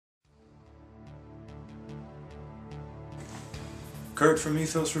Kurt from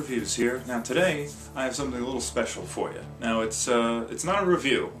Ethos Reviews here. Now today I have something a little special for you. Now it's not a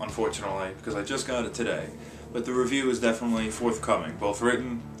review, unfortunately, because I just got it today, but the review is definitely forthcoming, both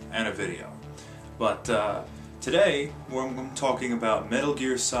written and a video. But today I'm talking about Metal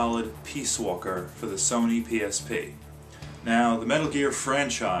Gear Solid Peace Walker for the Sony PSP. Now the Metal Gear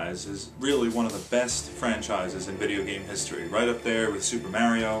franchise is really one of the best franchises in video game history, right up there with Super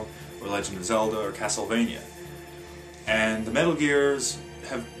Mario or Legend of Zelda or Castlevania. And the Metal Gears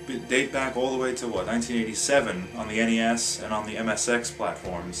date back all the way to, what, 1987 on the NES and on the MSX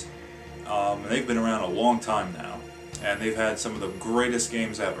platforms. They've been around a long time now, and they've had some of the greatest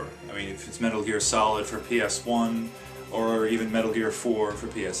games ever. I mean, if it's Metal Gear Solid for PS1, or even Metal Gear 4 for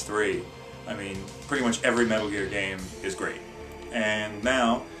PS3, I mean, pretty much every Metal Gear game is great. And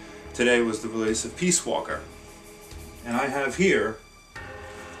now, today was the release of Peace Walker. And I have here,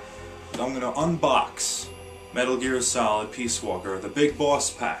 I'm going to unbox Metal Gear Solid Peace Walker, the Big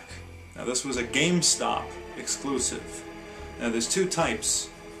Boss Pack. Now this was a GameStop exclusive. Now there's two types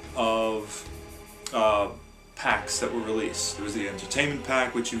of packs that were released. There was the entertainment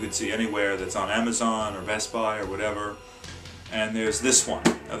pack, which you could see anywhere that's on Amazon or Best Buy or whatever. And there's this one.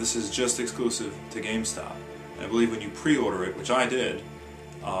 Now this is just exclusive to GameStop. And I believe when you pre-order it, which I did,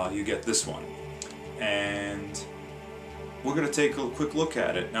 you get this one. And we're going to take a quick look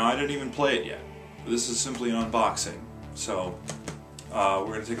at it. Now I didn't even play it yet. This is simply an unboxing, so we're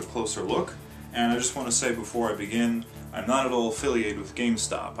going to take a closer look. And I just want to say before I begin, I'm not at all affiliated with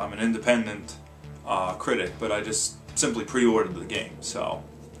GameStop. I'm an independent critic, but I just simply pre-ordered the game, so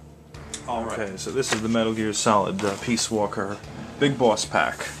alright. Okay, so this is the Metal Gear Solid Peace Walker Big Boss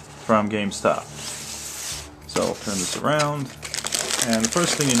Pack from GameStop. So I'll turn this around, and the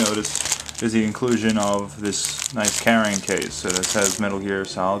first thing you notice is the inclusion of this nice carrying case. So this has Metal Gear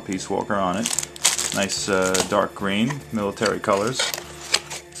Solid Peace Walker on it. Nice dark green, military colors.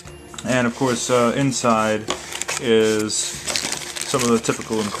 And of course inside is some of the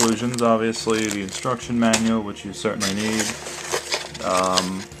typical inclusions, obviously the instruction manual, which you certainly need.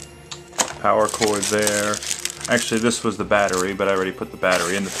 Power cord there. Actually this was the battery, but I already put the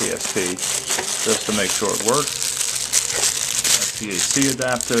battery in the PSP just to make sure it works. A PAC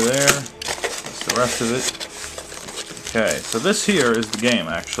adapter there. That's the rest of it. Okay, so this here is the game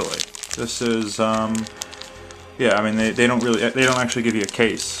actually. This is, yeah, I mean, they don't actually give you a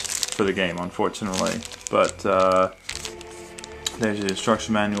case for the game, unfortunately, but there's the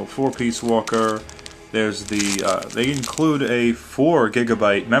instruction manual for Peace Walker. There's the, they include a 4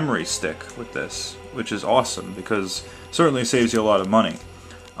 GB memory stick with this, which is awesome, because it certainly saves you a lot of money.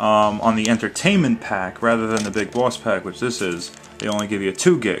 On the entertainment pack, rather than the Big Boss Pack, which this is, they only give you a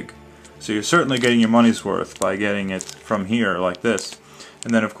 2 gig. So you're certainly getting your money's worth by getting it from here, like this.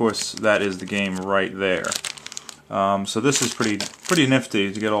 And then, of course, that is the game right there. So this is pretty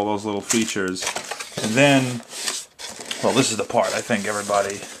nifty to get all those little features. And then, well, this is the part I think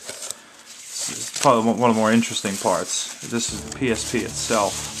everybody, this is probably one of the more interesting parts. This is the PSP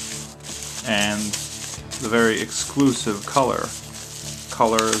itself, and the very exclusive colors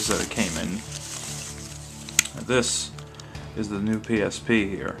that it came in. And this is the new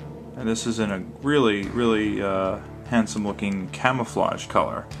PSP here, and this is in a really handsome looking camouflage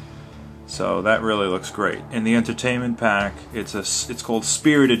color, so that really looks great. In the entertainment pack, it's called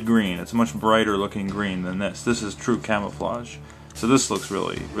Spirited Green. It's a much brighter looking green than this. This is true camouflage, so this looks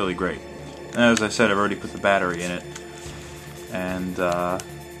really great. And as I said, I've already put the battery in it, and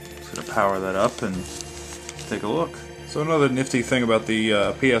just gonna power that up and take a look. So another nifty thing about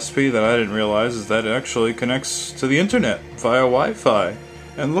the PSP that I didn't realize is that it actually connects to the internet via Wi-Fi.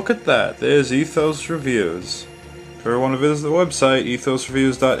 And look at that, there's Ethos Reviews. If you ever want to visit the website,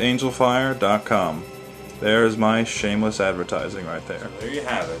 ethosreviews.angelfire.com. There's my shameless advertising right there. So there you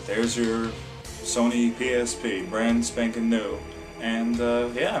have it. There's your Sony PSP, brand spanking new. And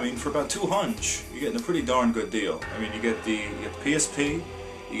yeah, I mean, for about $200, you're getting a pretty darn good deal. I mean, you get the PSP,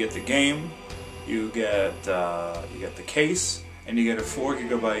 you get the game, you get the case, and you get a 4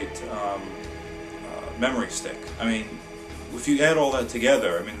 GB memory stick. I mean, if you add all that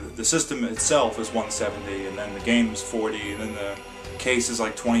together, I mean, the system itself is $170, and then the game's $40, and then the case is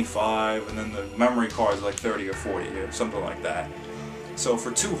like $25, and then the memory card is like $30 or $40, or something like that. So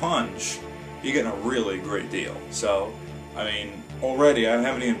for $200, you're getting a really great deal. So, I mean, already, I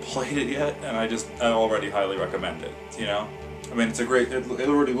haven't even played it yet, and I already highly recommend it, you know? I mean, it's a great, it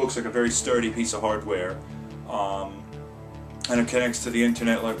already looks like a very sturdy piece of hardware, and it connects to the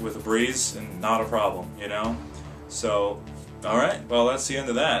internet like with a breeze, and not a problem, you know? So, alright, well that's the end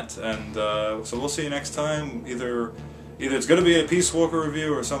of that, and so we'll see you next time. Either it's going to be a Peace Walker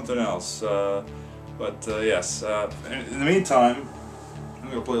review or something else, but yes, in the meantime,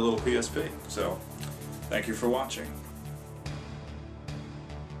 I'm going to play a little PSP. So, thank you for watching.